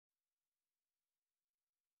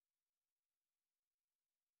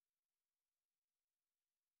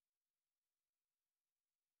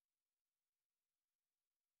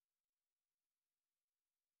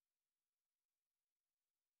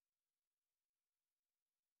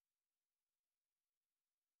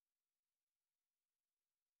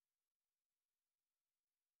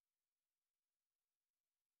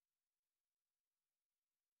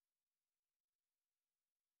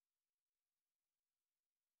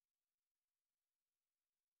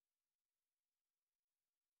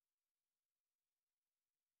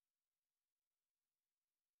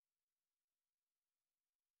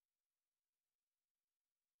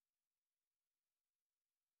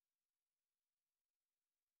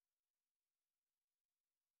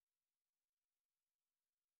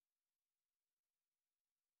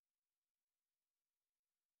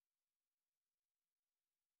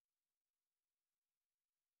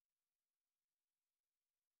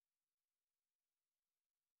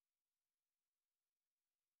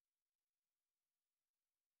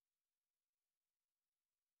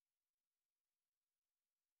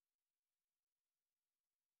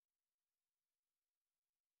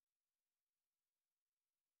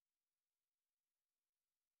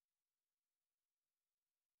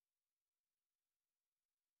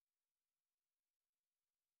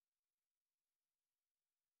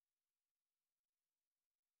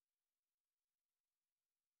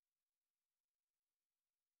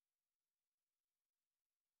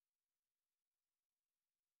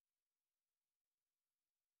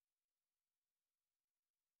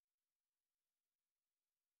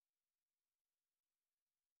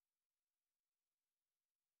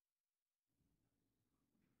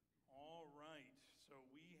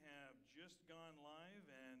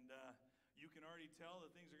can already tell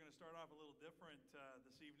that things are going to start off a little different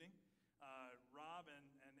this evening. Rob and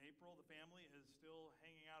April, the family, is still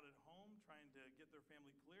hanging out at home trying to get their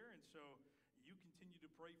family clear, and so you continue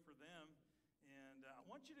to pray for them. And I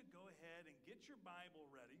want you to go ahead and get your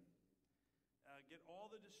Bible ready. Get all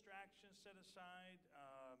the distractions set aside.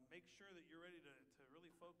 Make sure that you're ready to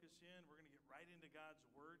really focus in. We're going to get right into God's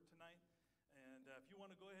Word tonight. And if you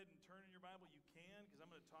want to go ahead and turn in your Bible, you can, because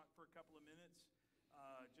I'm going to talk for a couple of minutes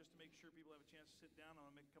just to make sure people have a chance to sit down. I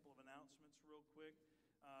want to make a couple of announcements real quick.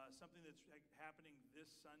 Something that's happening this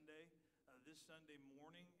Sunday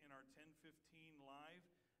morning in our 10:15 live.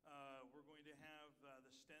 We're going to have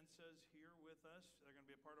the Stensas here with us. They're going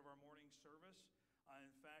to be a part of our morning service.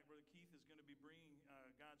 In fact, Brother Keith is going to be bringing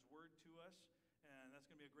God's Word to us, and that's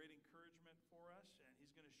going to be a great encouragement for us. And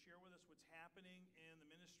he's going to share with us what's happening in the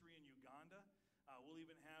ministry in Uganda. We'll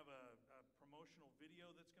even have a promotional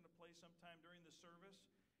video that's going to play sometime during the service.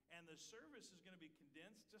 And the service is going to be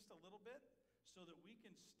condensed just a little bit so that we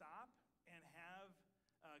can stop and have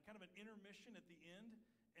kind of an intermission at the end.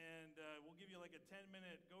 And we'll give you like a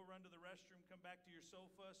 10-minute go run to the restroom, come back to your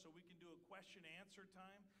sofa so we can do a question-answer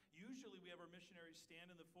time. Usually we have our missionaries stand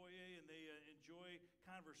in the foyer and they enjoy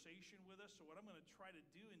conversation with us. So what I'm going to try to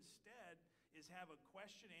do instead is have a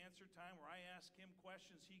question-answer time where I ask him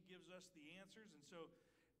questions, he gives us the answers. And so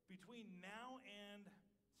between now and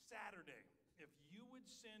Saturday, if you would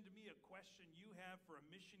send me a question you have for a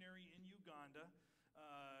missionary in Uganda,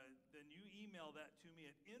 then you email that to me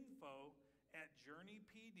at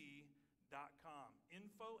info@journeypd.com.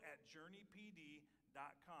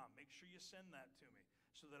 info@journeypd.com. Make sure you send that to me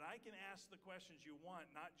so that I can ask the questions you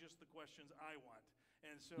want, not just the questions I want.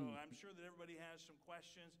 And so I'm sure that everybody has some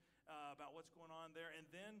questions about what's going on there.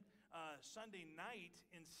 And then Sunday night,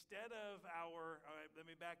 instead of let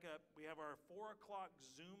me back up, we have our 4 o'clock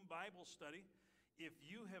Zoom Bible study. If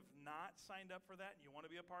you have not signed up for that and you want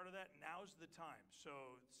to be a part of that, now's the time.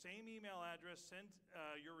 So same email address, send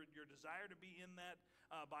your desire to be in that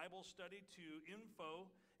Bible study to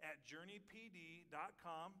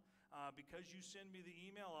info@journeypd.com. Because you send me the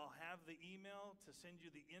email, I'll have the email to send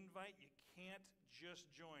you the invite. You can't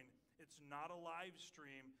just join. It's not a live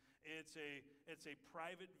stream. It's a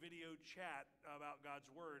private video chat about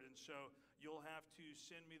God's Word. And so you'll have to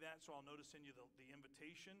send me that, so I'll know to send you the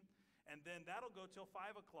invitation. And then that'll go till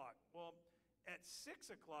 5 o'clock. Well, at 6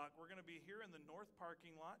 o'clock, we're going to be here in the north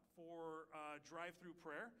parking lot for drive-through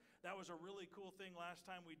prayer. That was a really cool thing last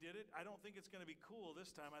time we did it. I don't think it's going to be cool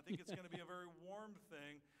this time. I think it's going to be a very warm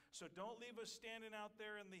thing. So don't leave us standing out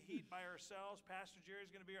there in the heat by ourselves. Pastor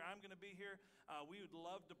Jerry's going to be here. I'm going to be here. We would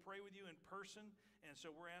love to pray with you in person. And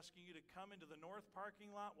so we're asking you to come into the north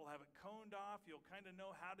parking lot. We'll have it coned off. You'll kind of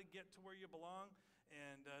know how to get to where you belong.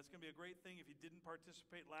 And it's going to be a great thing. If you didn't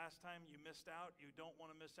participate last time, you missed out. You don't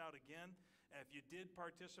want to miss out again. And if you did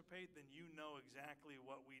participate, then you know exactly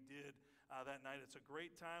what we did that night. It's a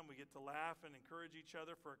great time. We get to laugh and encourage each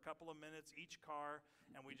other for a couple of minutes, each car,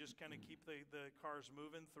 and we just kind of keep the cars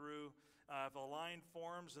moving through. If a line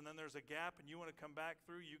forms and then there's a gap and you want to come back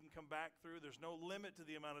through, you can come back through. There's no limit to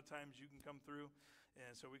the amount of times you can come through,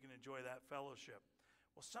 and so we can enjoy that fellowship.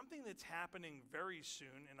 Well, something that's happening very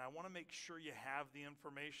soon, and I want to make sure you have the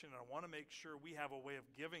information, and I want to make sure we have a way of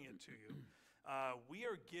giving it to you. We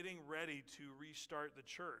are getting ready to restart the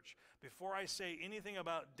church. Before I say anything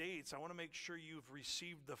about dates, I want to make sure you've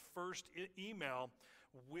received the first email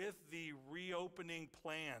with the reopening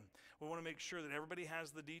plan. We want to make sure that everybody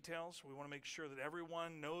has the details. We want to make sure that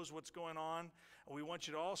everyone knows what's going on. We want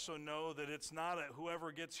you to also know that it's not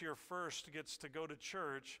whoever gets here first gets to go to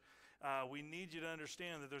church. We need you to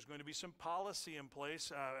understand that there's going to be some policy in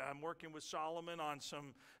place. I'm working with Solomon on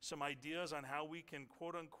some ideas on how we can,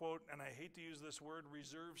 quote unquote, and I hate to use this word,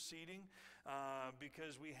 reserve seating,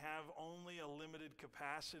 because we have only a limited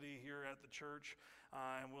capacity here at the church,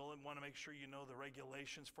 and we'll want to make sure you know the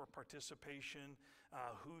regulations for participation,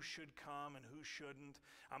 who should come and who shouldn't.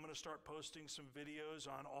 I'm going to start posting some videos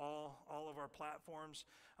on all of our platforms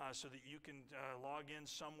so that you can log in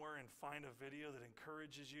somewhere and find a video that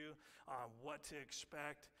encourages you what to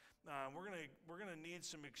expect. We're gonna need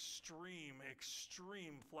some extreme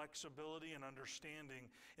flexibility and understanding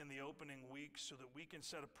in the opening weeks so that we can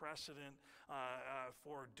set a precedent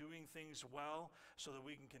for doing things well, so that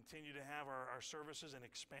we can continue to have our services and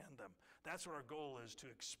expand them. That's what our goal is, to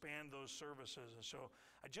expand those services. And so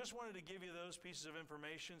I just wanted to give you those pieces of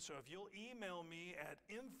information. So if you'll email me at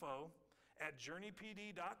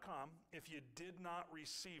info@journeypd.com if you did not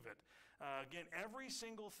receive it. Again, every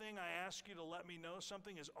single thing I ask you to let me know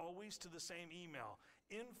something is always to the same email,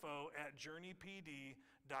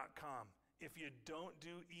 info@journeypd.com. If you don't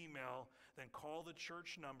do email, then call the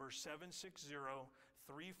church number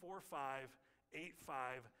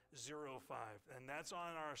 760-345-8505. And that's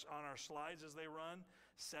on our slides as they run,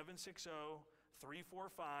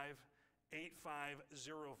 760-345-8505. We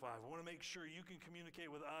want to make sure you can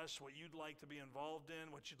communicate with us what you'd like to be involved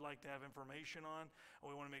in, what you'd like to have information on, and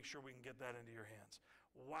we want to make sure we can get that into your hands.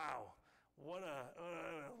 Wow. What a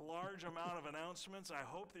large amount of announcements. I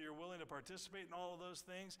hope that you're willing to participate in all of those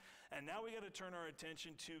things. And now we got to turn our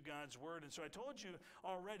attention to God's Word. And so I told you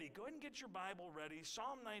already, go ahead and get your Bible ready.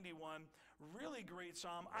 Psalm 91, really great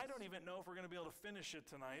psalm. I don't even know if we're going to be able to finish it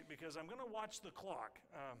tonight because I'm going to watch the clock.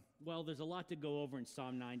 Well, there's a lot to go over in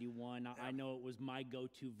Psalm 91. I know it was my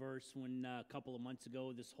go-to verse when a couple of months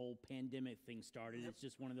ago this whole pandemic thing started. It's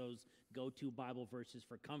just one of those go-to Bible verses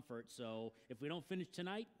for comfort. So if we don't finish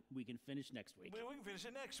tonight, we can finish next week. We can finish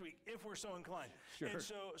it next week if we're so inclined. Sure. And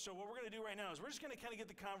so what we're going to do right now is we're just going to kind of get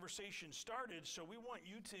the conversation started. So we want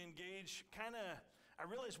you to engage kind of. I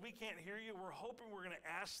realize we can't hear you. We're hoping we're going to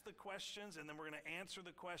ask the questions and then we're going to answer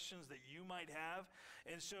the questions that you might have.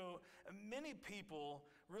 And so many people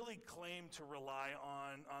really claim to rely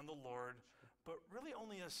on the Lord, but really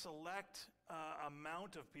only a select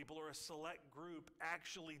amount of people or a select group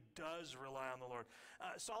actually does rely on the Lord.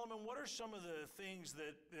 Solomon, what are some of the things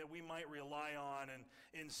that we might rely on and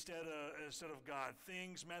instead of God?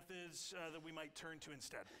 Things, methods that we might turn to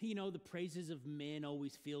instead? You know, the praises of men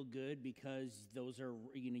always feel good because those are,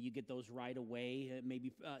 you get those right away.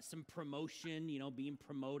 Maybe some promotion, being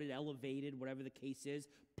promoted, elevated, whatever the case is.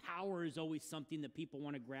 Power is always something that people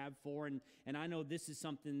want to grab for, and I know this is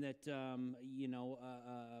something that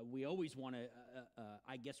we always want to,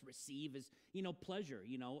 I guess, receive is pleasure.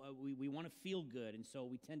 We want to feel good, and so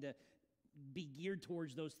we tend to be geared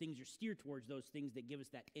towards those things or steer towards those things that give us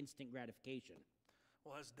that instant gratification.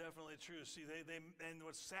 Well, that's definitely true. See, they and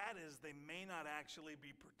what's sad is they may not actually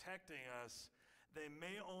be protecting us. They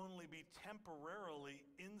may only be temporarily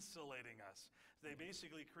insulating us. They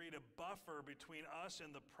basically create a buffer between us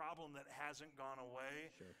and the problem that hasn't gone away.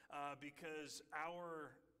 Sure. Because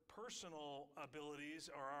our personal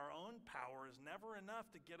abilities or our own power is never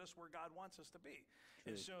enough to get us where God wants us to be.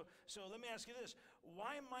 True. And so let me ask you this.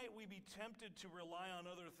 Why might we be tempted to rely on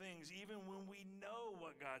other things even when we know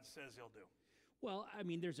what God says He'll do? Well, I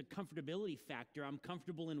mean, there's a comfortability factor. I'm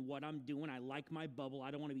comfortable in what I'm doing. I like my bubble. I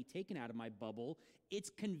don't want to be taken out of my bubble. It's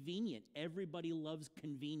convenient. Everybody loves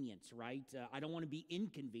convenience, right? I don't want to be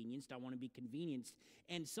inconvenienced. I want to be convenienced.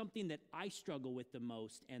 And something that I struggle with the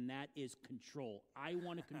most, and that is control. I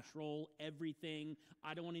want to control everything.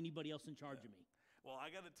 I don't want anybody else in charge of me. Well, I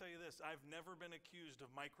got to tell you this. I've never been accused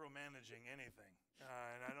of micromanaging anything.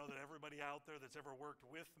 And I know that everybody out there that's ever worked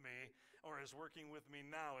with me or is working with me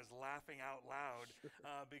now is laughing out loud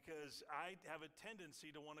because I have a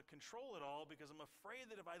tendency to want to control it all because I'm afraid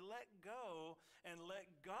that if I let go and let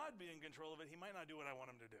God be in control of it, He might not do what I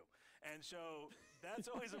want Him to do. And so that's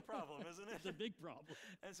always a problem, isn't it? It's a big problem.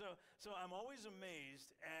 And so I'm always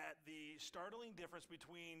amazed at the startling difference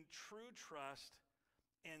between true trust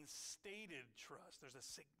and stated trust. There's a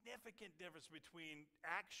significant difference between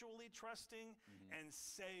actually trusting and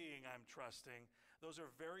saying I'm trusting. Those are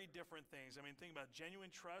very different things. I mean, think about it.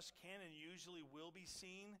 Genuine trust can and usually will be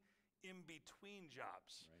seen in between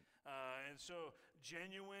jobs. Right. And so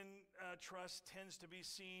genuine trust tends to be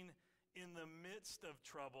seen in the midst of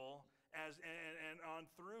trouble and on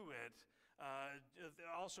through it.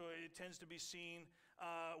 Also, it tends to be seen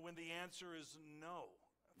when the answer is no.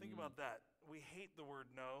 Think about that. We hate the word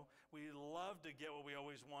no. We love to get what we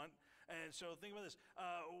always want. And so think about this.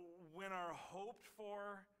 When our hoped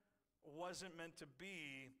for wasn't meant to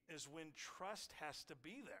be is when trust has to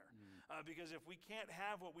be there. Because if we can't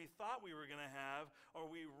have what we thought we were going to have, or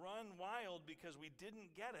we run wild because we didn't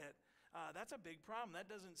get it, that's a big problem. That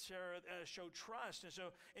doesn't show trust. And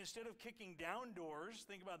so instead of kicking down doors,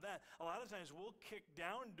 think about that. A lot of times we'll kick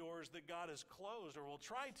down doors that God has closed, or we'll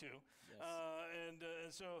try to. Yes.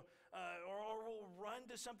 Or we'll run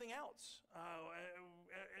to something else.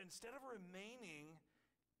 Instead of remaining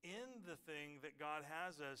in the thing that God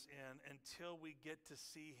has us in until we get to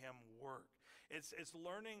see Him work. It's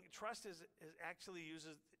learning. Trust is actually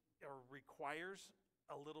uses or requires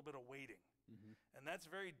a little bit of waiting. And that's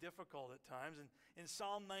very difficult at times. And in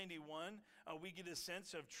Psalm 91, we get a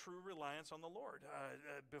sense of true reliance on the Lord.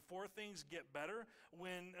 Before things get better,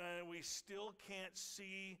 when we still can't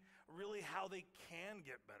see really how they can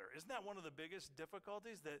get better. Isn't that one of the biggest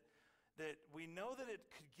difficulties? That we know that it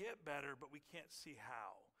could get better, but we can't see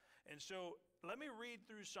how. And so let me read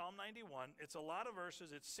through Psalm 91. It's a lot of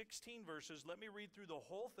verses. It's 16 verses. Let me read through the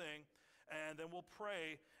whole thing. and then we'll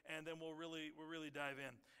pray, and then we'll really dive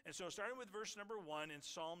in. And so starting with verse number 1 in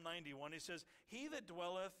Psalm 91, he says, "He that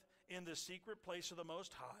dwelleth in the secret place of the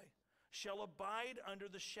Most High shall abide under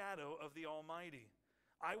the shadow of the Almighty.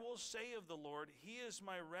 I will say of the Lord, He is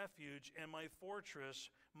my refuge and my fortress,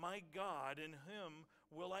 my God, in Him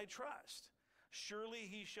will I trust. Surely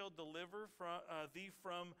He shall deliver thee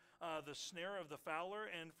from the snare of the fowler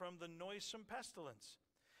and from the noisome pestilence.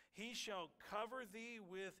 He shall cover thee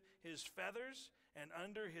with His feathers, and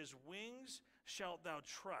under His wings shalt thou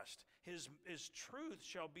trust. His truth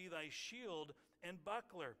shall be thy shield and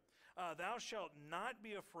buckler. Thou shalt not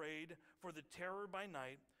be afraid for the terror by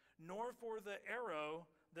night, nor for the arrow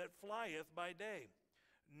that flieth by day,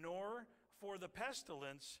 nor for the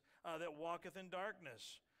pestilence that walketh in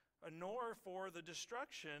darkness, nor for the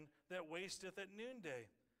destruction that wasteth at noonday.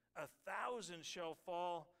 1,000 shall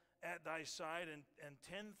fall at thy side, and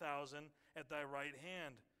 10,000 at thy right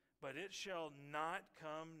hand, but it shall not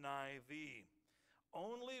come nigh thee.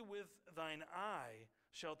 Only with thine eye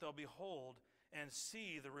shalt thou behold and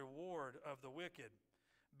see the reward of the wicked.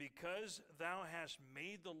 Because thou hast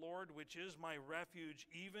made the Lord, which is my refuge,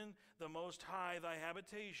 even the Most High, thy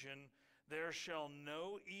habitation, there shall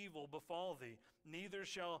no evil befall thee, neither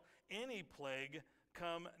shall any plague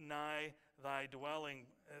come nigh thy dwelling."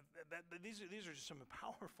 These are just some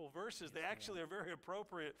powerful verses. They actually are very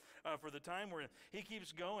appropriate for the time we're in. He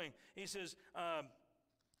keeps going. He says,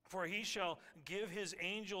 "For he shall give his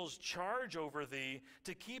angels charge over thee,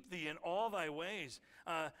 to keep thee in all thy ways.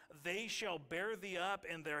 They shall bear thee up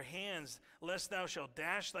in their hands, lest thou shalt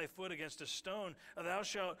dash thy foot against a stone. Thou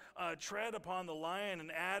shalt tread upon the lion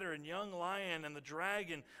and adder and young lion, and the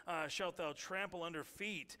dragon shalt thou trample under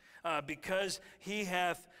feet. Because he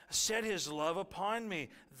hath set his love upon me,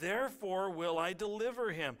 therefore will I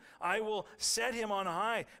deliver him. I will set him on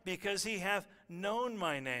high, because he hath known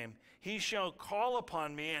my name. He shall call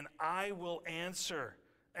upon me, and I will answer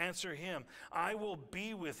him. I will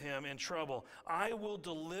be with him in trouble. I will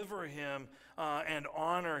deliver him and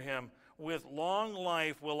honor him. With long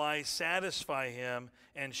life will I satisfy him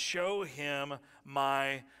and show him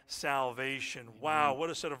my salvation." Wow, what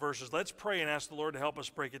a set of verses. Let's pray and ask the Lord to help us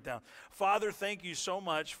break it down. Father, thank you so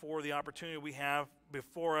much for the opportunity we have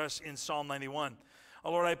before us in Psalm 91.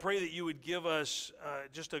 Lord, I pray that you would give us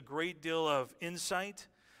just a great deal of insight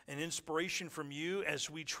and inspiration from you as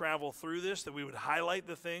we travel through this, that we would highlight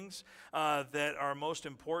the things that are most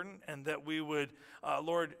important, and that we would,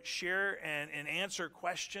 Lord, share and answer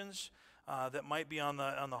questions that might be on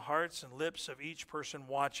the hearts and lips of each person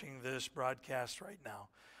watching this broadcast right now.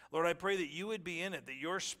 Lord, I pray that you would be in it, that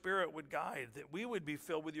your Spirit would guide, that we would be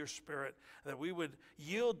filled with your Spirit, that we would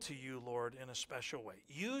yield to you, Lord, in a special way.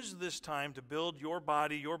 Use this time to build your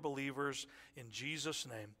body, your believers, in Jesus'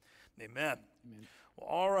 name. Amen. Amen. Well,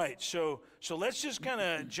 all right, so let's just kind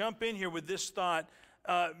of jump in here with this thought.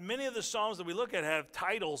 Many of the Psalms that we look at have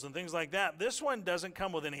titles and things like that. This one doesn't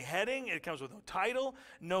come with any heading. It comes with no title,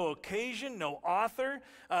 no occasion, no author,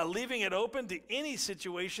 leaving it open to any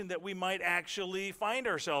situation that we might actually find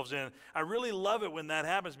ourselves in. I really love it when that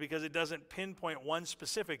happens, because it doesn't pinpoint one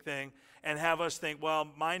specific thing and have us think, well,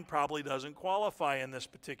 mine probably doesn't qualify in this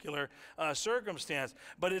particular circumstance.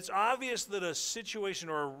 But it's obvious that a situation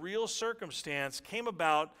or a real circumstance came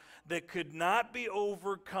about that could not be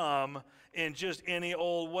overcome in just any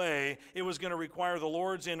old way. It was going to require the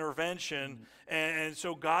Lord's intervention. And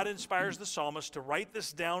so God inspires the psalmist to write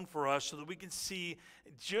this down for us so that we can see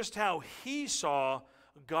just how he saw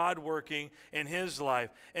God working in his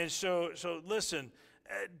life. And so listen,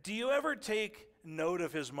 do you ever take note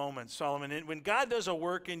of his moments, Solomon? When God does a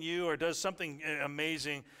work in you or does something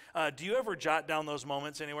amazing, do you ever jot down those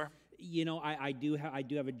moments anywhere? You know, I do have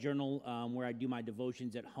a journal where I do my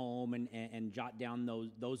devotions at home and jot down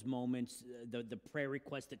those moments, the prayer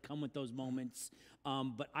requests that come with those moments.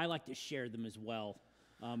 But I like to share them as well.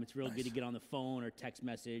 It's real good to get on the phone or text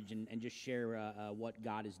message and just share what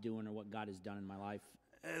God is doing or what God has done in my life.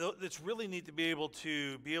 It's really neat to be able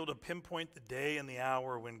to pinpoint the day and the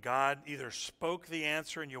hour when God either spoke the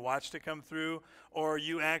answer and you watched it come through, or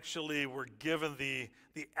you actually were given the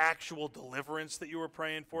actual deliverance that you were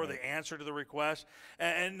praying for, right, the answer to the request.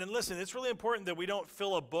 And listen, it's really important that we don't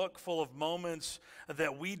fill a book full of moments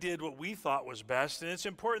that we did what we thought was best. And it's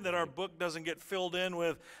important that our book doesn't get filled in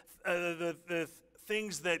with the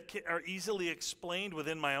things that are easily explained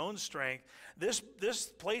within my own strength. This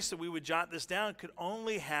place that we would jot this down could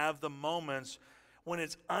only have the moments when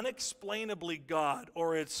it's unexplainably God,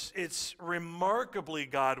 or it's remarkably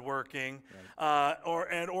God working, right,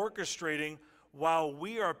 and orchestrating while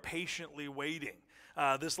we are patiently waiting.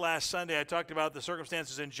 This last Sunday, I talked about the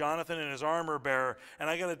circumstances in Jonathan and his armor bearer. And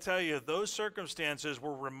I got to tell you, those circumstances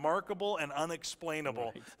were remarkable and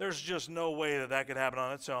unexplainable. Right. There's just no way that that could happen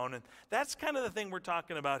on its own. And that's kind of the thing we're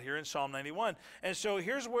talking about here in Psalm 91. And so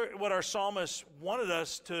here's what our psalmist wanted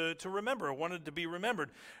us to remember, wanted to be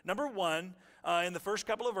remembered. Number one, in the first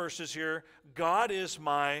couple of verses here, God is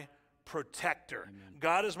my protector. Amen.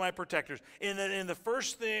 God is my protector. In the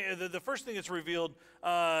first thing, the first thing that's revealed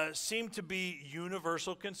seem to be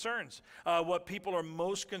universal concerns. What people are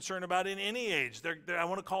most concerned about in any age. I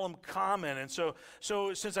want to call them common. And so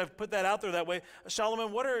since I've put that out there that way,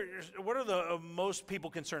 Solomon, what are the most people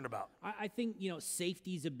concerned about? I think,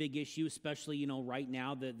 safety is a big issue, especially, right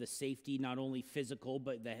now, the safety, not only physical,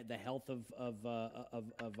 but the health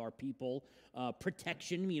of our people.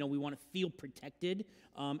 Protection, we want to feel protected,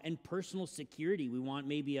 and personal security. We want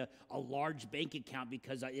maybe a large bank account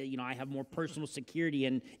because I have more personal security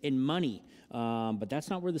in money. But that's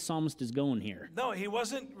not where the psalmist is going here. No, he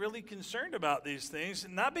wasn't really concerned about these things,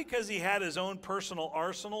 not because he had his own personal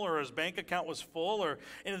arsenal or his bank account was full or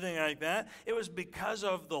anything like that. It was because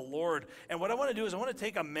of the Lord. And what I want to do is I want to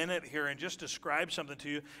take a minute here and just describe something to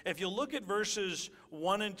you. If you look at verses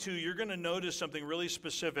 1 and 2, you're going to notice something really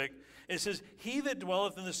specific. It says, "He that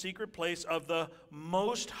dwelleth in the secret place of the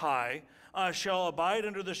Most High shall abide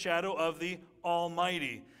under the shadow of the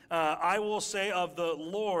Almighty. I will say of the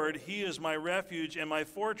Lord, He is my refuge and my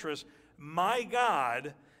fortress. My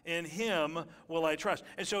God, in Him will I trust."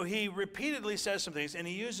 And so he repeatedly says some things, and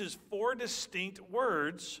he uses 4 distinct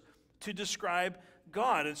words to describe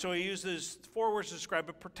God. And so he uses 4 words to describe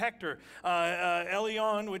a protector.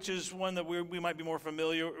 Elyon, which is one that we might be more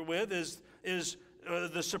familiar with, is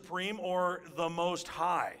the supreme or the most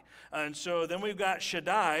high. And so then we've got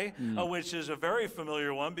Shaddai, which is a very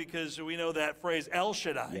familiar one because we know that phrase El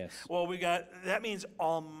Shaddai. Yes. Well, that means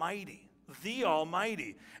Almighty, the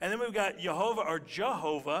Almighty. And then we've got Jehovah or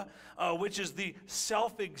Jehovah, which is the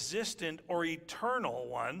self-existent or eternal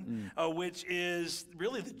one, which is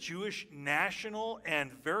really the Jewish national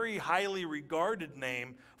and very highly regarded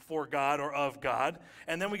name for God or of God.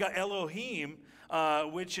 And then we got Elohim,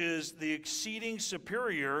 which is the exceeding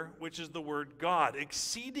superior, which is the word God.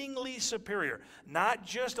 Exceedingly superior. Not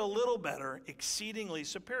just a little better, exceedingly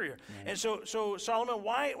superior. Right. And so Solomon,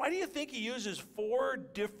 why do you think he uses 4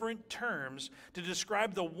 different terms to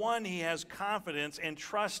describe the one he has confidence and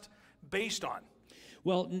trust based on?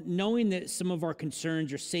 Well, knowing that some of our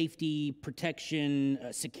concerns are safety, protection,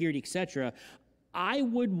 security, etc., I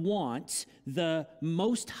would want the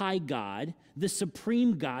Most High God, the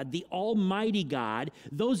Supreme God, the Almighty God,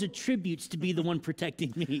 those attributes to be the one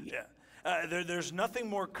protecting me. Yeah. There's nothing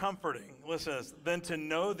more comforting, listen to this, than to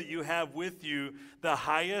know that you have with you the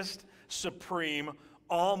highest, supreme,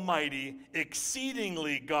 almighty,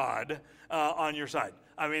 exceedingly God on your side.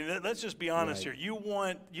 I mean, let's just be honest here. You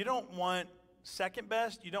don't want second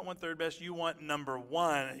best, you don't want third best, you want number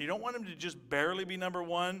one. You don't want him to just barely be number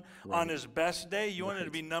one on his best day. You want him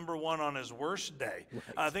to be number one on his worst day.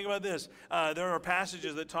 Think about this. There are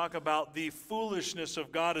passages that talk about the foolishness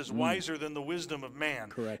of God is wiser than the wisdom of man.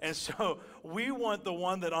 Correct. And so we want the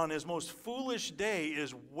one that on his most foolish day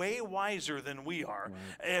is way wiser than we are.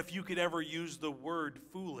 If you could ever use the word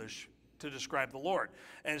foolish to describe the Lord.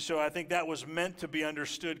 And so I think that was meant to be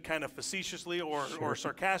understood kind of facetiously or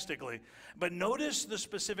sarcastically. But notice the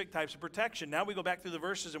specific types of protection. Now we go back through the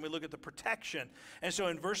verses and we look at the protection. And so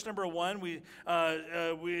in verse number 1, we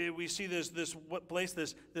see this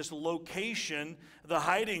location, the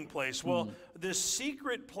hiding place. Well, this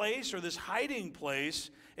secret place or this hiding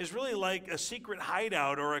place is really like a secret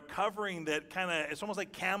hideout or a covering that it's almost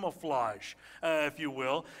like camouflage, if you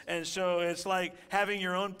will. And so it's like having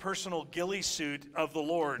your own personal ghillie suit of the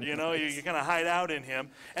Lord, you kind of hide out in him.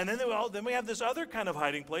 And then we have this other kind of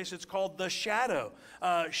hiding place. It's called the shadow,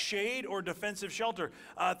 shade or defensive shelter.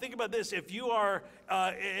 Think about this. If you are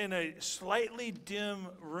in a slightly dim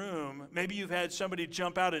room, maybe you've had somebody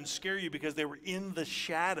jump out and scare you because they were in the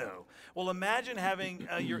shadow. Well, imagine having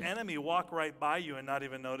your enemy walk right by you and not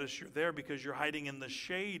even notice you're there because you're hiding in the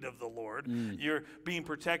shade of the Lord. You're being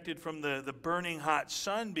protected from the burning hot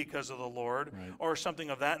sun because of the Lord, or something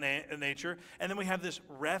of that nature. And then we have this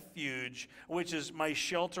refuge, which is my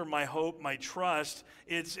shelter, my hope, my trust.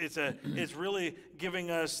 It's really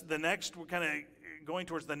giving us the next, we're kind of going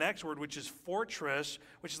towards the next word, which is fortress,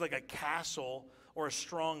 which is like a castle or a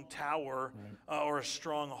strong tower or a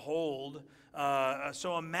stronghold.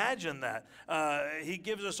 So imagine that. He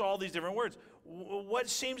gives us all these different words. What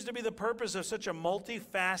seems to be the purpose of such a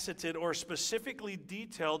multifaceted or specifically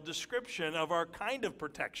detailed description of our kind of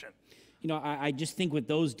protection? You know, I just think with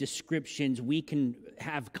those descriptions, we can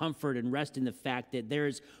have comfort and rest in the fact that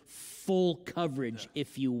there's full coverage,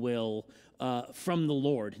 if you will, from the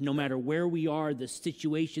Lord. No matter where we are, the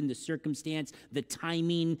situation, the circumstance, the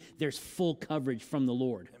timing, there's full coverage from the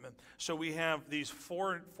Lord. Amen. So we have these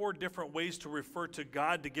four different ways to refer to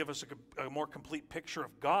God to give us a more complete picture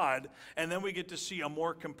of God, and then we get to see a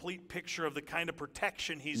more complete picture of the kind of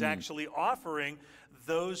protection He's actually offering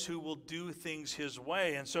those who will do things His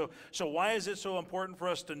way. And so why is it so important for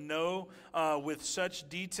us to know with such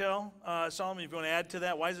detail? Solomon, if you want to add to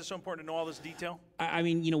that, why is it so important to know all this detail? I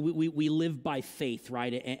mean, you know, we live by faith,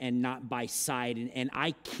 right, and not by sight. And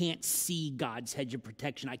I can't see God's hedge of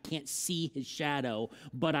protection. I can't see His shadow,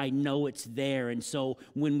 but I know it's there. And so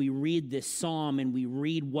when we read this psalm and we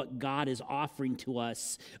read what God is offering to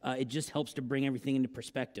us, it just helps to bring everything into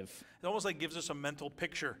perspective. It almost like gives us a mental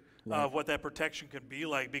picture of what that protection could be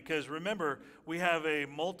like. Because remember, we have a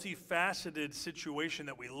multifaceted situation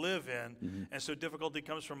that we live in, and so difficulty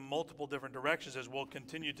comes from multiple different directions, as we'll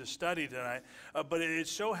continue to study tonight. But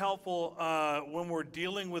it's so helpful when we're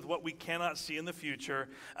dealing with what we cannot see in the future.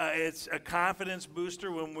 It's a confidence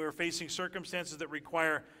booster when we're facing circumstances that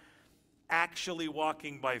require actually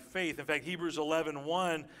walking by faith. In fact, Hebrews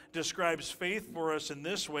 11:1 describes faith for us in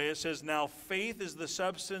this way. It says, "Now faith is the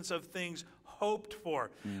substance of things hoped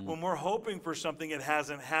for." When we're hoping for something, it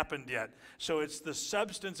hasn't happened yet. So it's the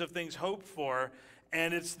substance of things hoped for,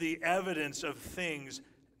 and it's the evidence of things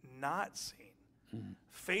not seen.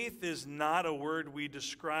 Faith is not a word we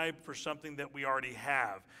describe for something that we already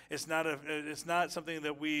have. It's not something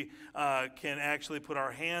that we can actually put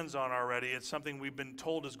our hands on already. It's something we've been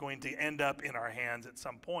told is going to end up in our hands at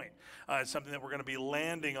some point. It's something that we're going to be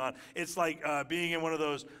landing on. It's like being in one of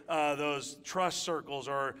those trust circles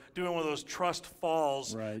or doing one of those trust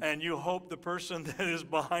falls, Right. and you hope the person that is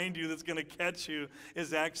behind you that's going to catch you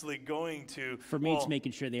is actually going to. For me, it's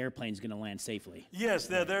making sure the airplane's going to land safely. Yes,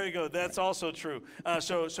 there you go. That's also true.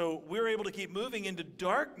 So we're able to keep moving into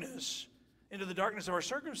darkness, into the darkness of our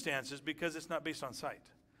circumstances, because it's not based on sight,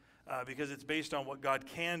 because it's based on what God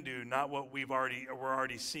can do, not what we're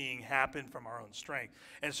already seeing happen from our own strength.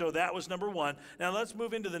 And so that was number one. Now let's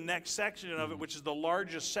move into the next section of it, which is the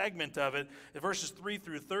largest segment of it, verses 3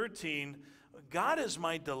 through 13. God is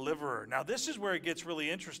my deliverer. Now this is where it gets really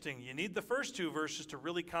interesting. You need the first two verses to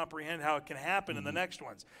really comprehend how it can happen in the next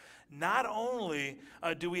ones. Not only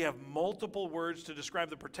do we have multiple words to describe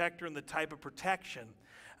the protector and the type of protection,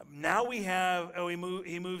 now he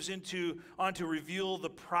moves on to reveal the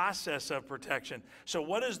process of protection. So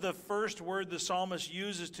what is the first word the psalmist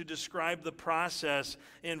uses to describe the process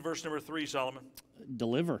in verse number 3, Solomon?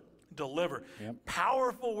 Deliver. Deliver. Yep.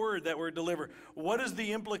 Powerful word, that word deliver. What is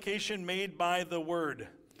the implication made by the word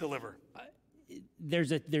deliver?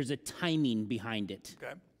 There's a timing behind it.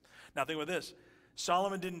 Okay. Now think about this.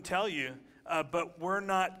 Solomon didn't tell you, but we're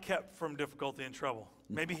not kept from difficulty and trouble.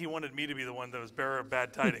 Maybe he wanted me to be the one that was bearer of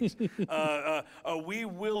bad tidings. We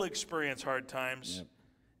will experience hard times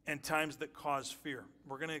and times that cause fear.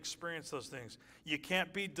 We're going to experience those things. You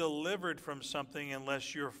can't be delivered from something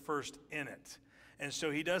unless you're first in it. And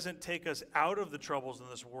so he doesn't take us out of the troubles in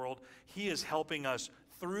this world. He is helping us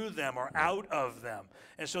through them or out of them.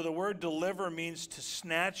 And so the word deliver means to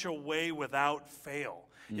snatch away without fail.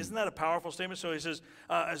 Isn't that a powerful statement? So he says,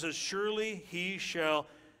 surely he shall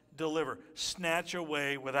deliver, snatch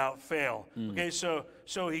away without fail. Okay, so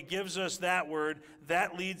he gives us that word.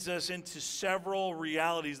 That leads us into several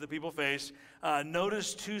realities that people face.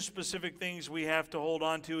 Notice two specific things we have to hold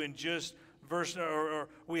on to in just verse, or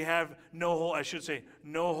we have no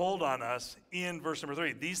hold on us in verse number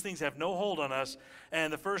 3. These things have no hold on us,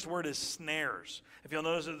 and the first word is snares. If you'll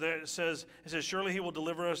notice, it says, surely he will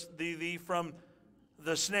deliver us thee from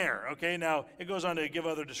the snare. Okay, now it goes on to give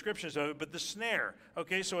other descriptions of it, but the snare.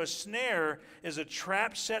 Okay, so a snare is a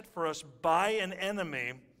trap set for us by an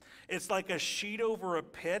enemy. It's like a sheet over a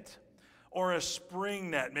pit or a spring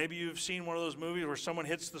net. Maybe you've seen one of those movies where someone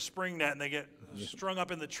hits the spring net and they get strung up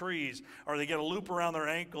in the trees, or they get a loop around their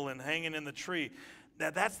ankle and hanging in the tree.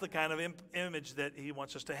 That's the kind of image that he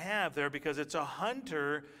wants us to have there, because it's a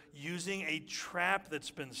hunter using a trap that's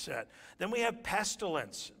been set. Then we have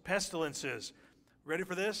pestilences. Ready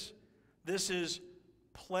for this? This is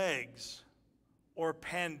plagues or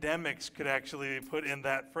pandemics, could actually be put in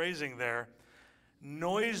that phrasing there.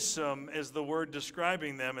 Noisome is the word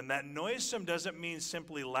describing them, and that noisome doesn't mean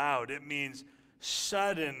simply loud. It means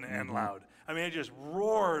sudden and loud. I mean, it just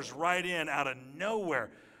roars right in out of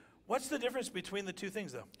nowhere. What's the difference between the two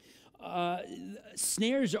things, though?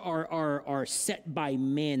 Snares are set by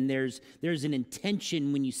men. There's an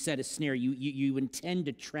intention when you set a snare. You intend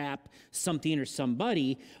to trap something or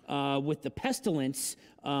somebody. With the pestilence,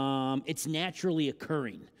 it's naturally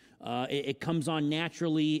occurring. It comes on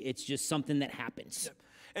naturally. It's just something that happens. Yep.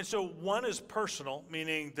 And so one is personal,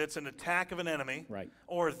 meaning that's an attack of an enemy, Right.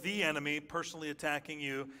 or the enemy personally attacking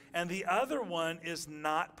you. And the other one is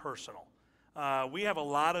not personal. We have a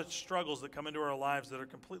lot of struggles that come into our lives that are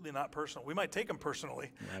completely not personal. We might take them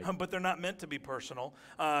personally, Right. but they're not meant to be personal.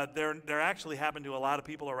 They're actually happen to a lot of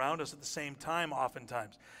people around us at the same time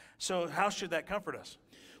oftentimes. So how should that comfort us?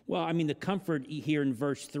 Well, I mean, the comfort here in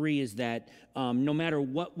verse 3 is that no matter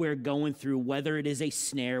what we're going through, whether it is a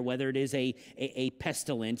snare, whether it is a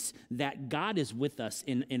pestilence, that God is with us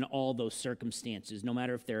in all those circumstances, no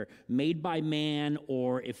matter if they're made by man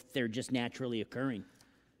or if they're just naturally occurring.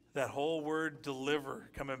 That whole word deliver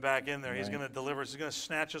coming back in there. He's Right. going to deliver us. He's going to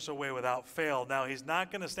snatch us away without fail. Now, he's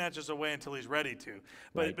not going to snatch us away until he's ready to.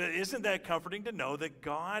 But, Right. but isn't that comforting to know that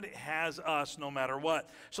God has us no matter what?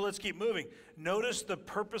 So let's keep moving. Notice the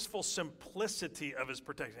purposeful simplicity of his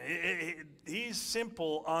protection. He's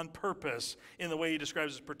simple on purpose in the way he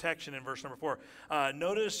describes his protection in verse number 4.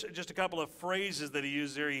 Notice just a couple of phrases that he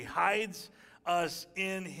uses there. He hides us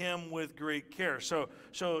in him with great care. So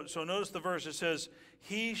notice the verse. It says,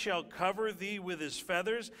 he shall cover thee with his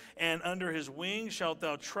feathers, and under his wings shalt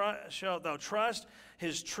thou trust.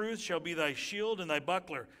 His truth shall be thy shield and thy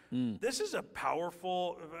buckler. This is a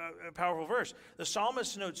powerful verse. The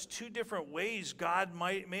psalmist notes two different ways God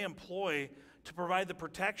may employ to provide the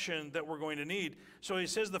protection that we're going to need. So he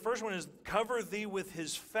says the first one is cover thee with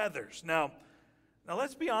his feathers. Now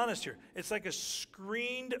let's be honest here. It's like a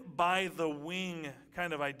screened by the wing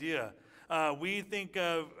kind of idea. We think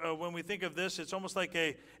of when we think of this, it's almost like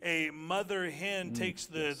a mother hen takes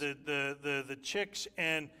the chicks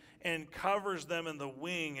and covers them in the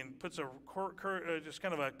wing and puts a just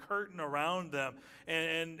kind of a curtain around them,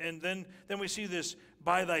 and then we see this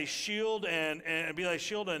by thy shield and be thy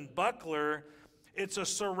shield and buckler. It's a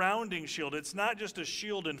surrounding shield. It's not just a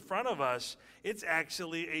shield in front of us. It's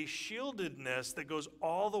actually a shieldedness that goes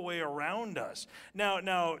all the way around us.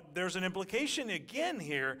 Now there's an implication again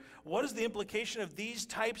here. What is the implication of these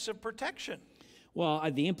types of protection? Well,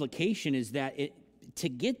 the implication is that to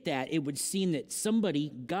get that, it would seem that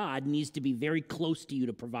somebody, God, needs to be very close to you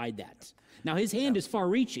to provide that. Now, his hand is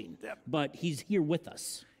far-reaching, but he's here with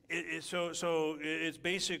us. So it's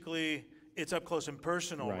basically, it's up close and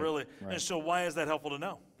personal, Right, really. right. And so why is that helpful to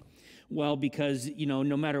know? Well, because,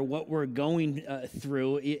 no matter what we're going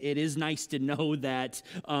through, it is nice to know that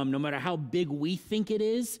no matter how big we think it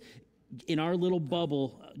is, in our little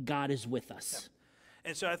bubble, God is with us.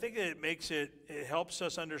 And so I think that it helps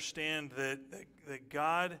us understand that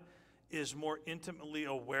God is more intimately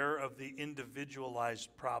aware of the individualized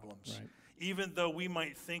problems. Right. Even though we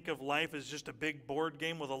might think of life as just a big board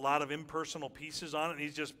game with a lot of impersonal pieces on it, and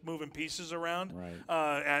he's just moving pieces around Right.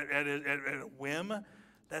 at a whim,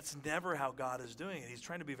 that's never how God is doing it. He's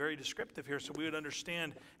trying to be very descriptive here so we would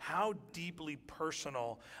understand how deeply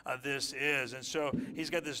personal this is. And so he's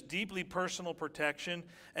got this deeply personal protection,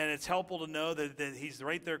 and it's helpful to know that he's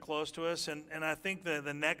right there close to us. And I think that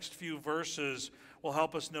the next few verses will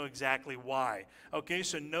help us know exactly why. Okay,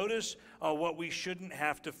 so notice what we shouldn't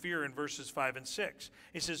have to fear in verses 5 and 6.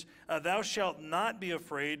 He says, thou shalt not be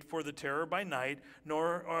afraid for the terror by night,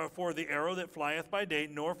 nor for the arrow that flieth by day,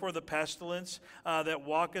 nor for the pestilence that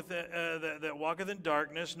walketh in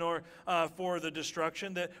darkness, nor for the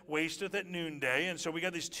destruction that wasteth at noonday. And so we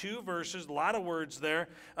got these two verses, a lot of words there.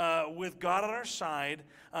 With God on our side,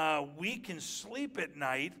 we can sleep at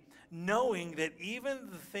night, knowing that even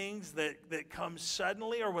the things that come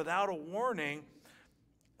suddenly or without a warning,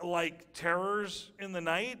 like terrors in the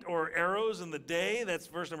night or arrows in the day, that's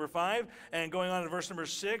verse number 5, and going on to verse number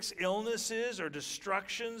 6, illnesses or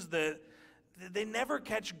destructions, that they never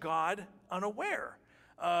catch God unaware.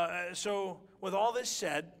 So with all this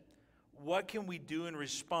said, what can we do in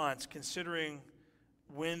response, considering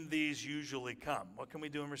when these usually come? What can we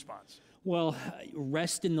do in response? Well,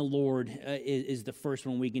 rest in the Lord is the first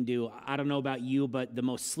one we can do. I don't know about you, but the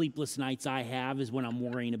most sleepless nights I have is when I'm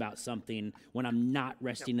worrying about something, when I'm not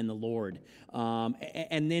resting in the Lord.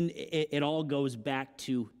 And then it all goes back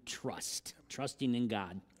to trusting in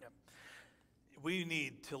God. Yep. We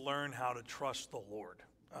need to learn how to trust the Lord.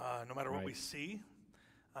 No matter what we see,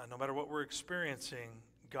 no matter what we're experiencing,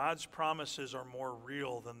 God's promises are more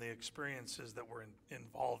real than the experiences that we're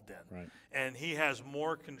involved in. Right. And he has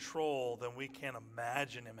more control than we can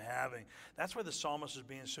imagine him having. That's why the psalmist is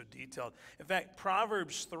being so detailed. In fact,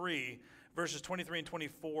 Proverbs 3, verses 23 and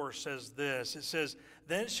 24 says this. It says,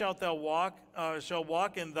 then shalt thou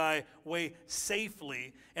walk in thy way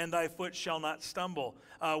safely, and thy foot shall not stumble.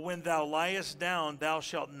 When thou liest down, thou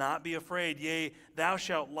shalt not be afraid. Yea, thou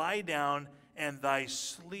shalt lie down, and thy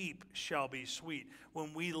sleep shall be sweet.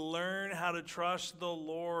 When we learn how to trust the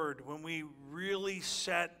Lord, when we really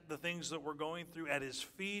set the things that we're going through at his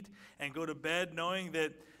feet and go to bed knowing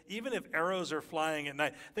that even if arrows are flying at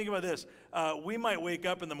night, think about this. We might wake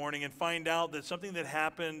up in the morning and find out that something that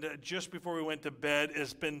happened just before we went to bed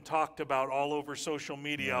has been talked about all over social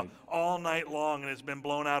media all night long, and it's been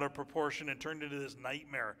blown out of proportion and turned into this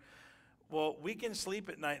nightmare. Well, we can sleep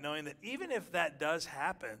at night knowing that even if that does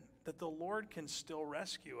happen, that the Lord can still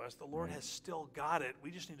rescue us. The Lord has still got it.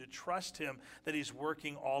 We just need to trust him that he's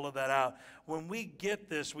working all of that out. When we get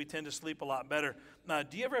this, we tend to sleep a lot better.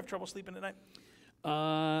 Do you ever have trouble sleeping at night?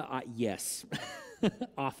 Yes,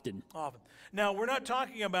 often. Often. Now, we're not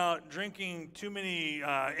talking about drinking too many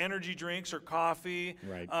energy drinks or coffee,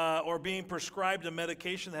 or being prescribed a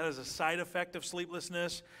medication that has a side effect of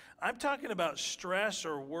sleeplessness. I'm talking about stress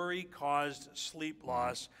or worry-caused sleep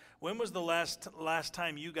loss. When was the last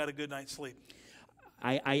time you got a good night's sleep?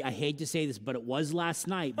 I hate to say this, but it was last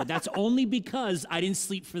night. But that's only because I didn't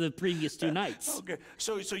sleep for the previous 2 nights. Okay,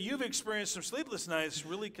 so you've experienced some sleepless nights,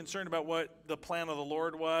 really concerned about what the plan of the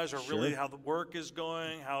Lord was, or really how the work is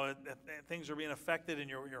going, how things are being affected in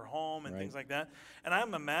your home and things like that. And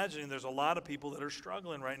I'm imagining there's a lot of people that are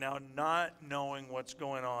struggling right now, not knowing what's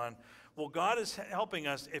going on. Well, God is helping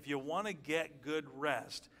us. If you want to get good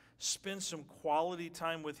rest, spend some quality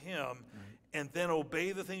time with him, and then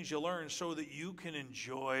obey the things you learn so that you can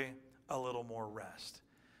enjoy a little more rest.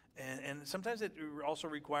 And sometimes it also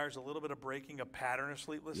requires a little bit of breaking a pattern of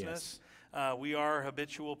sleeplessness. We are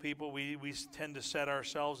habitual people. We tend to set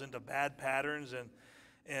ourselves into bad patterns,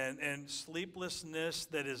 and sleeplessness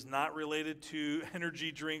that is not related to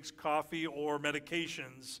energy drinks, coffee, or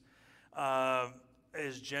medications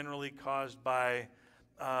is generally caused by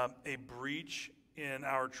a breach in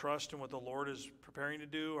our trust in what the Lord is preparing to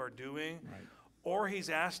do or doing, or he's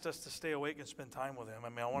asked us to stay awake and spend time with him. I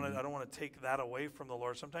mean, I don't want to take that away from the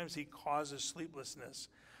Lord. Sometimes he causes sleeplessness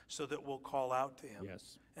so that we'll call out to him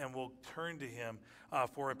and we'll turn to him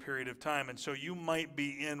for a period of time. And so you might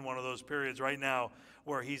be in one of those periods right now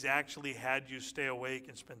where he's actually had you stay awake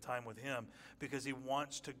and spend time with him because he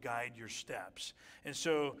wants to guide your steps. And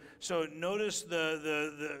so notice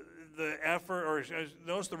the effort, or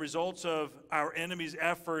notice the results of our enemy's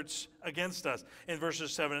efforts against us in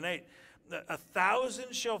verses 7 and 8.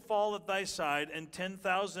 1,000 shall fall at thy side, and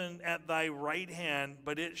 10,000 at thy right hand,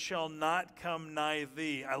 but it shall not come nigh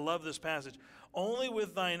thee. I love this passage. Only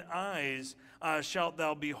with thine eyes shalt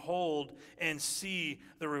thou behold and see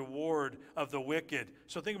the reward of the wicked.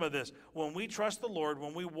 So think about this. When we trust the Lord,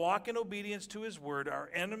 when we walk in obedience to his word, our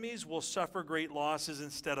enemies will suffer great losses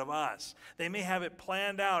instead of us. They may have it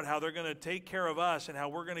planned out how they're going to take care of us and how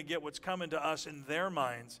we're going to get what's coming to us in their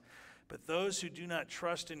minds. But those who do not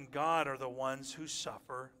trust in God are the ones who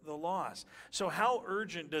suffer the loss. So how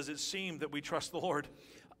urgent does it seem that we trust the Lord?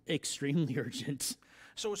 Extremely urgent.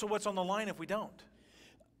 So what's on the line if we don't?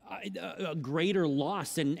 A greater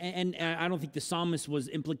loss, and I don't think the psalmist was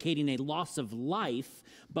implicating a loss of life,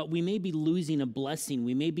 but we may be losing a blessing.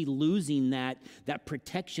 We may be losing that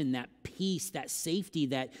protection, that peace, that safety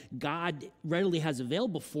that God readily has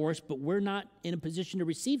available for us, but we're not in a position to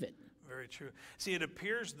receive it. Very true. See, it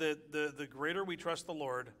appears that the greater we trust the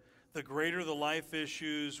Lord, the greater the life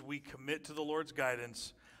issues we commit to the Lord's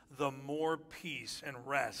guidance, the more peace and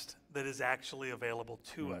rest that is actually available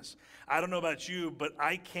to us. I don't know about you, but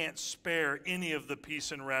I can't spare any of the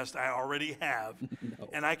peace and rest I already have,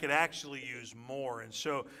 and I could actually use more. And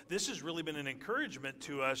so this has really been an encouragement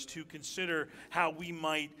to us to consider how we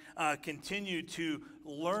might continue to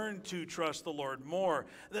learn to trust the Lord more.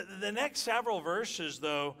 The next several verses,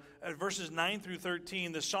 though, verses 9 through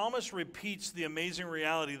 13, the psalmist repeats the amazing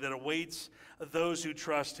reality that awaits those who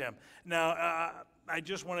trust him. Now, I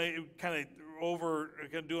just want to kind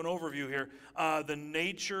of do an overview here. The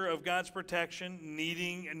nature of God's protection,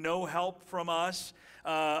 needing no help from us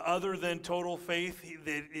other than total faith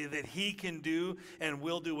that he can do and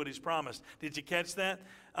will do what he's promised. Did you catch that?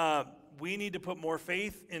 We need to put more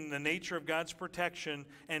faith in the nature of God's protection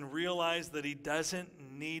and realize that he doesn't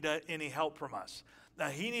need any help from us. Now,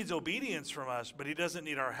 he needs obedience from us, but he doesn't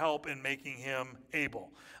need our help in making him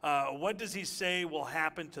able. What does he say will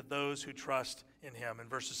happen to those who trust in him in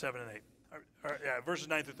verses 7 and 8? Or, yeah, verses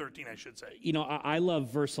 9 through 13, I should say. You know, I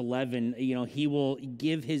love verse 11. You know, he will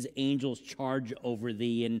give his angels charge over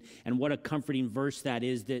thee, and what a comforting verse that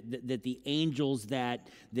is. That the angels that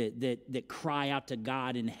cry out to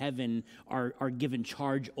God in heaven are given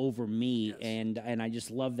charge over me, yes. and I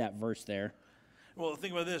just love that verse there. Well,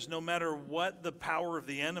 think about this. No matter what the power of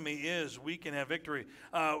the enemy is, we can have victory.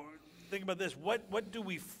 Think about this. What do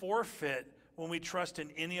we forfeit when we trust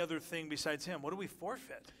in any other thing besides him? What do we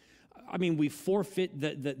forfeit? I mean, we forfeit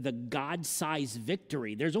the God-sized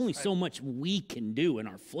victory. There's only so much we can do in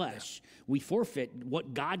our flesh. Yeah. We forfeit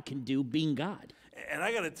what God can do being God. And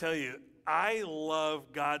I got to tell you, I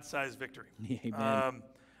love God-sized victory. Amen.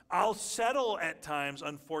 I'll settle at times,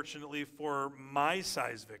 unfortunately, for my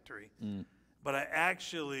size victory. But I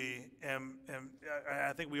actually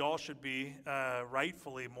I think we all should be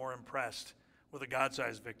rightfully more impressed with a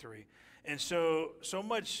God-sized victory. And so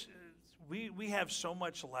much, we have so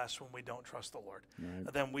much less when we don't trust the Lord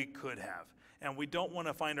than we could have. And we don't want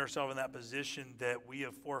to find ourselves in that position that we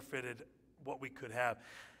have forfeited what we could have.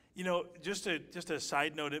 You know, just a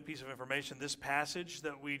side note, a piece of information, this passage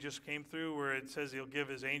that we just came through where it says he'll give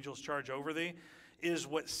his angels charge over thee is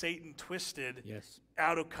what Satan twisted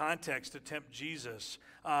out of context to tempt Jesus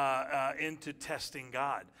into testing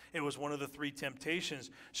God. It was one of the three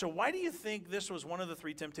temptations. So why do you think this was one of the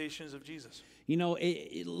three temptations of Jesus? You know,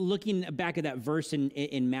 looking back at that verse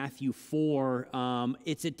in Matthew 4,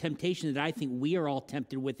 it's a temptation that I think we are all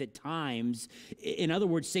tempted with at times. In other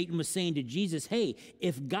words, Satan was saying to Jesus, hey,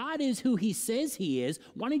 if God is who he says he is,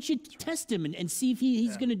 why don't you test him and see if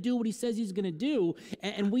he's going to do what he says he's going to do?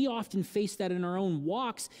 And we often face that in our own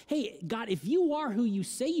walks. Hey, God, if you are who you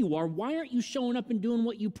say you are, why aren't you showing up and doing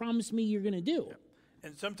what you promised me you're going to do?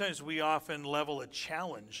 And sometimes we often level a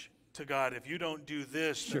challenge to God. If you don't do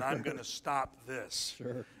this, then I'm going to stop this.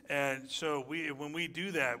 And so when we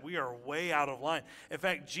do that, we are way out of line. In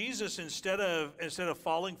fact, Jesus, instead of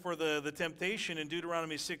falling for the temptation in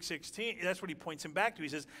Deuteronomy 6:16, that's what he points him back to. He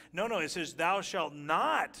says, no, it says, thou shalt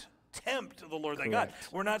not tempt the Lord thy God.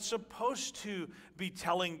 We're not supposed to be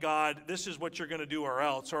telling God, this is what you're going to do or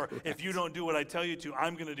else. Or if you don't do what I tell you to,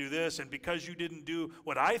 I'm going to do this. And because you didn't do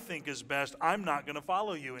what I think is best, I'm not going to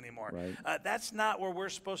follow you anymore. That's not where we're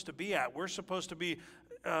supposed to be at. We're supposed to be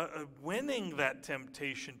winning that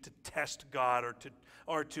temptation to test God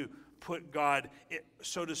or to put God,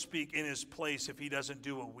 so to speak, in his place if he doesn't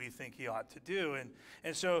do what we think he ought to do.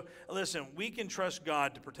 And so, listen, we can trust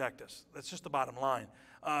God to protect us. That's just the bottom line.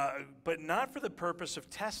 But not for the purpose of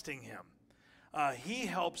testing him. He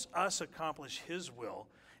helps us accomplish his will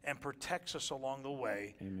and protects us along the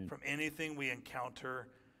way from anything we encounter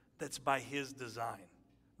that's by his design.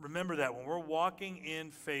 Remember that when we're walking in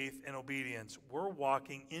faith and obedience, we're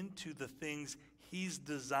walking into the things he's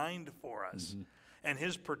designed for us. And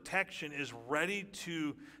his protection is ready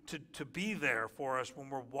to be there for us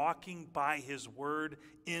when we're walking by his word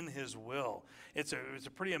in his will. It's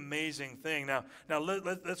a pretty amazing thing. Now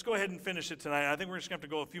let's go ahead and finish it tonight. I think we're just going to have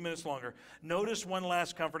to go a few minutes longer. Notice one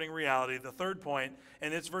last comforting reality, the third point,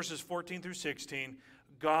 and it's verses 14 through 16.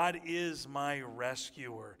 God is my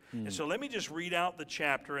rescuer. And so let me just read out the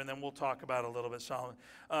chapter, and then we'll talk about it a little bit, Solomon.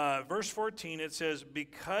 Verse 14, it says,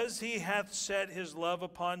 because he hath set his love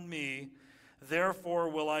upon me, therefore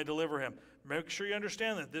will I deliver him. Make sure you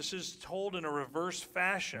understand that this is told in a reverse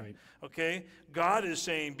fashion. Okay? God is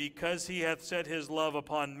saying, because he hath set his love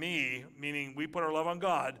upon me, meaning we put our love on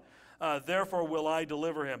God, therefore will I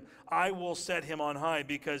deliver him. I will set him on high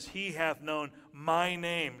because he hath known my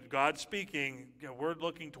name. God speaking, we're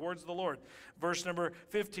looking towards the Lord. Verse number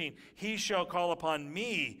 15, he shall call upon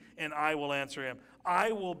me and I will answer him.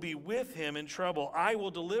 I will be with him in trouble. I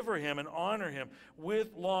will deliver him and honor him.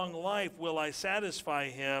 With long life will I satisfy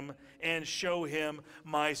him and show him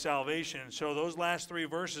my salvation. So those last three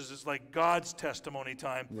verses is like God's testimony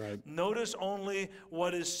time. Notice only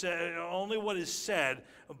what is said,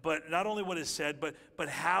 but not only what is said, but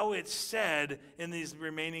how it's said in these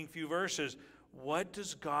remaining few verses. What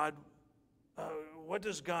does God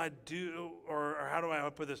do, or how do I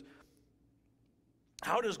put this?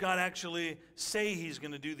 How does God actually say he's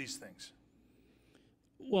going to do these things?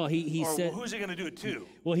 Well, he said, who's he going to do it to?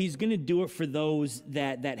 Well, he's going to do it for those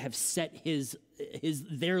that have set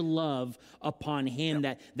their love upon him,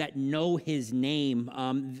 that know his name.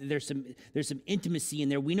 There's some intimacy in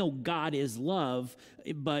there. We know God is love,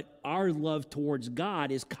 but our love towards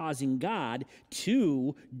God is causing God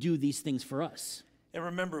to do these things for us. And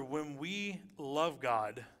remember, when we love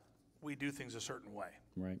God, we do things a certain way.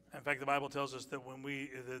 In fact, the Bible tells us that when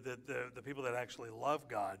the people that actually love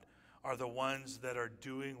God are the ones that are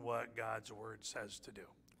doing what God's word says to do.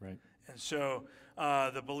 And so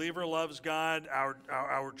the believer loves God.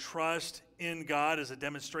 Our trust in God is a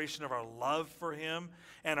demonstration of our love for him,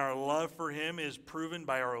 and our love for him is proven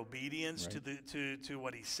by our obedience to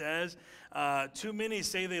what he says. Too many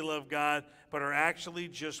say they love God, but are actually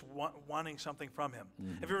just wanting something from him.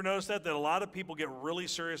 Have you ever noticed that a lot of people get really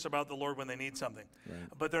serious about the Lord when they need something,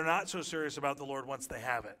 but they're not so serious about the Lord once they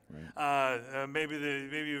have it? Maybe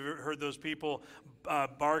you've heard those people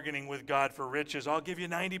bargaining with God for riches. I'll give you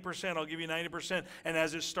 90%. I'll give you 90%. And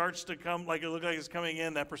as it starts to come, like it looks like it's coming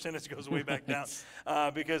in, that percentage goes way back down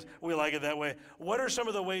because we like it that way. What are some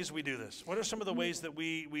of the ways we do this? What are some of the ways that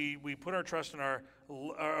we put our trust in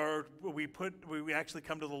we actually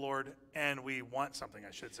come to the Lord and we want something,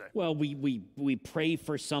 I should say? Well, we pray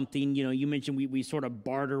for something. You know, you mentioned we sort of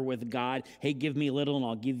barter with God. Hey, give me a little and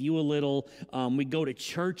I'll give you a little. We go to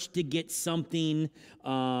church to get something.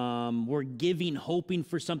 We're giving, hoping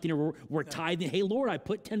for something, or we're tithing. Hey, Lord, I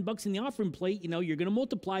put $10 in the offering plate. You know, you're going to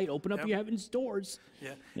multiply it. Open up your heaven's doors.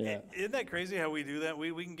 Yeah. Isn't that crazy how we do that?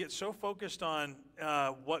 We can get so focused on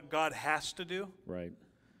what God has to do, right,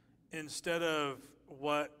 instead of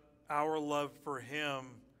what our love for him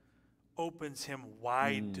opens him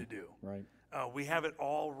wide to do. Right. We have it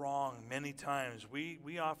all wrong many times.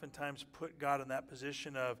 We oftentimes put God in that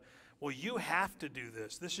position of, well, you have to do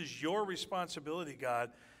this. This is your responsibility,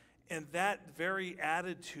 God. And that very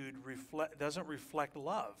attitude doesn't reflect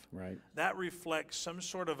love. Right. That reflects some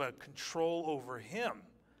sort of a control over him.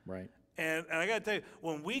 Right. And I got to tell you,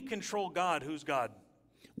 when we control God, who's God?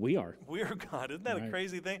 We are. We are God. Isn't that a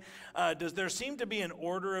crazy thing? Does there seem to be an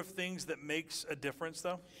order of things that makes a difference,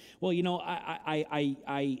 though? Well, you know,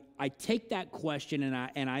 I take that question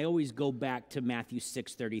and I always go back to Matthew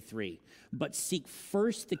 6:33. But seek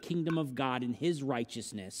first the kingdom of God and his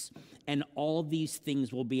righteousness, and all these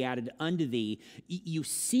things will be added unto thee. You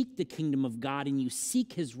seek the kingdom of God and you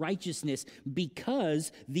seek his righteousness,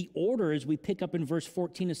 because the order, as we pick up in verse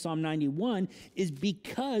 14 of Psalm 91, is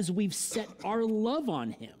because we've set our love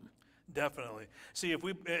on him. Definitely. See, if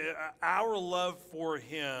our love for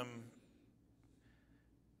him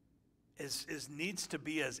needs to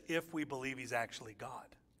be as if we believe he's actually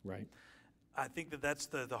God. Right. I think that's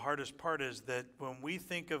the hardest part, is that when we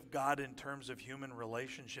think of God in terms of human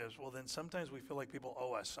relationships, well, then sometimes we feel like people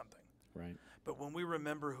owe us something. Right. But when we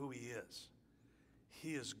remember who he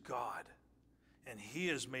is God, and he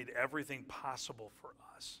has made everything possible for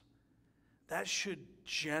us. That should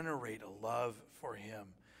generate a love for him.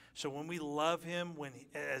 So when we love him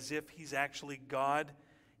as if he's actually God,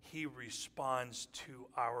 he responds to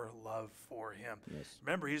our love for him. Yes.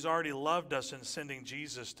 Remember, he's already loved us in sending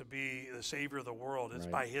Jesus to be the Savior of the world. It's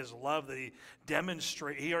by his love that he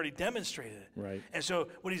already demonstrated it. Right. And so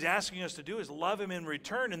what he's asking us to do is love him in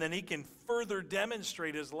return, and then he can further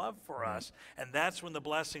demonstrate his love for us. And that's when the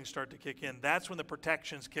blessings start to kick in. That's when the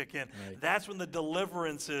protections kick in. Right. That's when the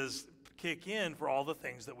deliverances kick in for all the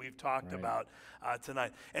things that we've talked about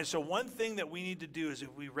tonight. And so one thing that we need to do is,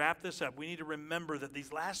 if we wrap this up, we need to remember that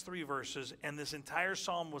these last three verses and this entire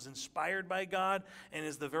psalm was inspired by God and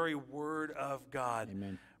is the very word of God.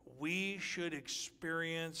 Amen. We should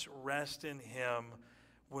experience rest in him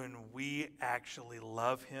when we actually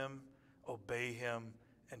love him, obey him,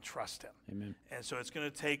 and trust him. Amen. And so it's going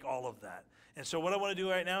to take all of that. And so what I want to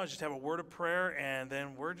do right now is just have a word of prayer, and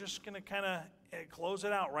then we're just going to kind of close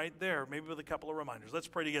it out right there, maybe with a couple of reminders. Let's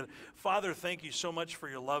pray together. Father, thank you so much for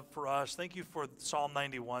your love for us. Thank you for Psalm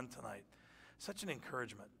 91 tonight. Such an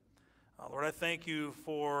encouragement. Lord, I thank you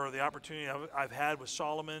for the opportunity I've had with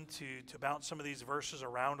Solomon to bounce some of these verses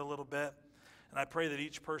around a little bit. And I pray that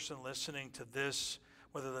each person listening to this,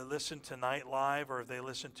 whether they listen tonight live or if they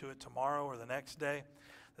listen to it tomorrow or the next day,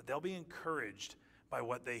 that they'll be encouraged by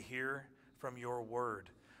what they hear from your word.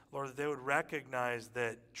 Lord, that they would recognize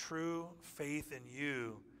that true faith in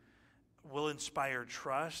you will inspire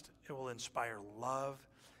trust, it will inspire love,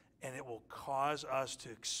 and it will cause us to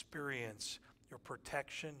experience your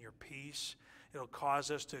protection, your peace. It'll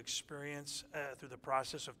cause us to experience, through the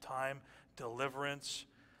process of time, deliverance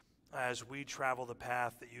as we travel the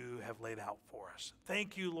path that you have laid out for us.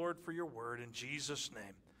 Thank you, Lord, for your word. In Jesus'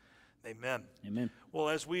 name. Amen. Amen. Well,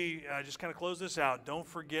 as we just kind of close this out, don't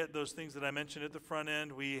forget those things that I mentioned at the front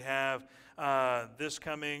end. We have this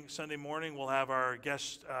coming Sunday morning, we'll have our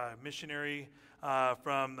guest missionary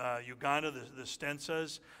from Uganda, the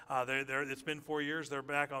Stensas. It's been 4 years. They're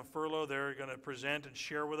back on furlough. They're going to present and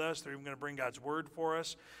share with us. They're even going to bring God's word for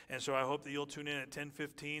us. And so I hope that you'll tune in at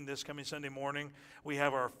 10:15 this coming Sunday morning. We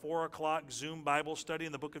have our 4 o'clock Zoom Bible study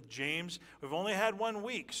in the book of James. We've only had 1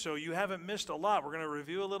 week, so you haven't missed a lot. We're going to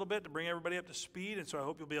review a little bit to bring everybody up to speed, and so I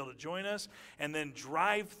hope you'll be able to join us. And then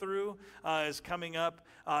drive-through is coming up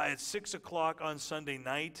at 6 o'clock on Sunday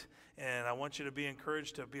night, and I want you to be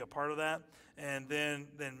encouraged to be a part of that. And then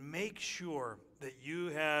make sure that you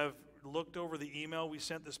have looked over the email we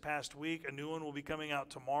sent this past week. A new one will be coming out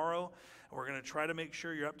tomorrow. We're going to try to make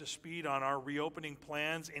sure you're up to speed on our reopening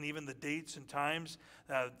plans and even the dates and times.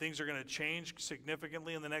 Things are going to change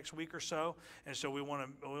significantly in the next week or so, and so we want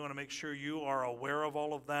to make sure you are aware of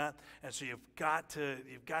all of that. And so you've got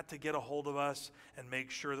to get a hold of us and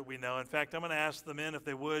make sure that we know. In fact, I'm going to ask the men if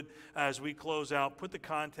they would, as we close out, put the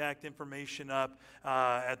contact information up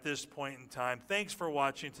at this point in time. Thanks for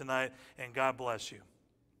watching tonight, and God bless you.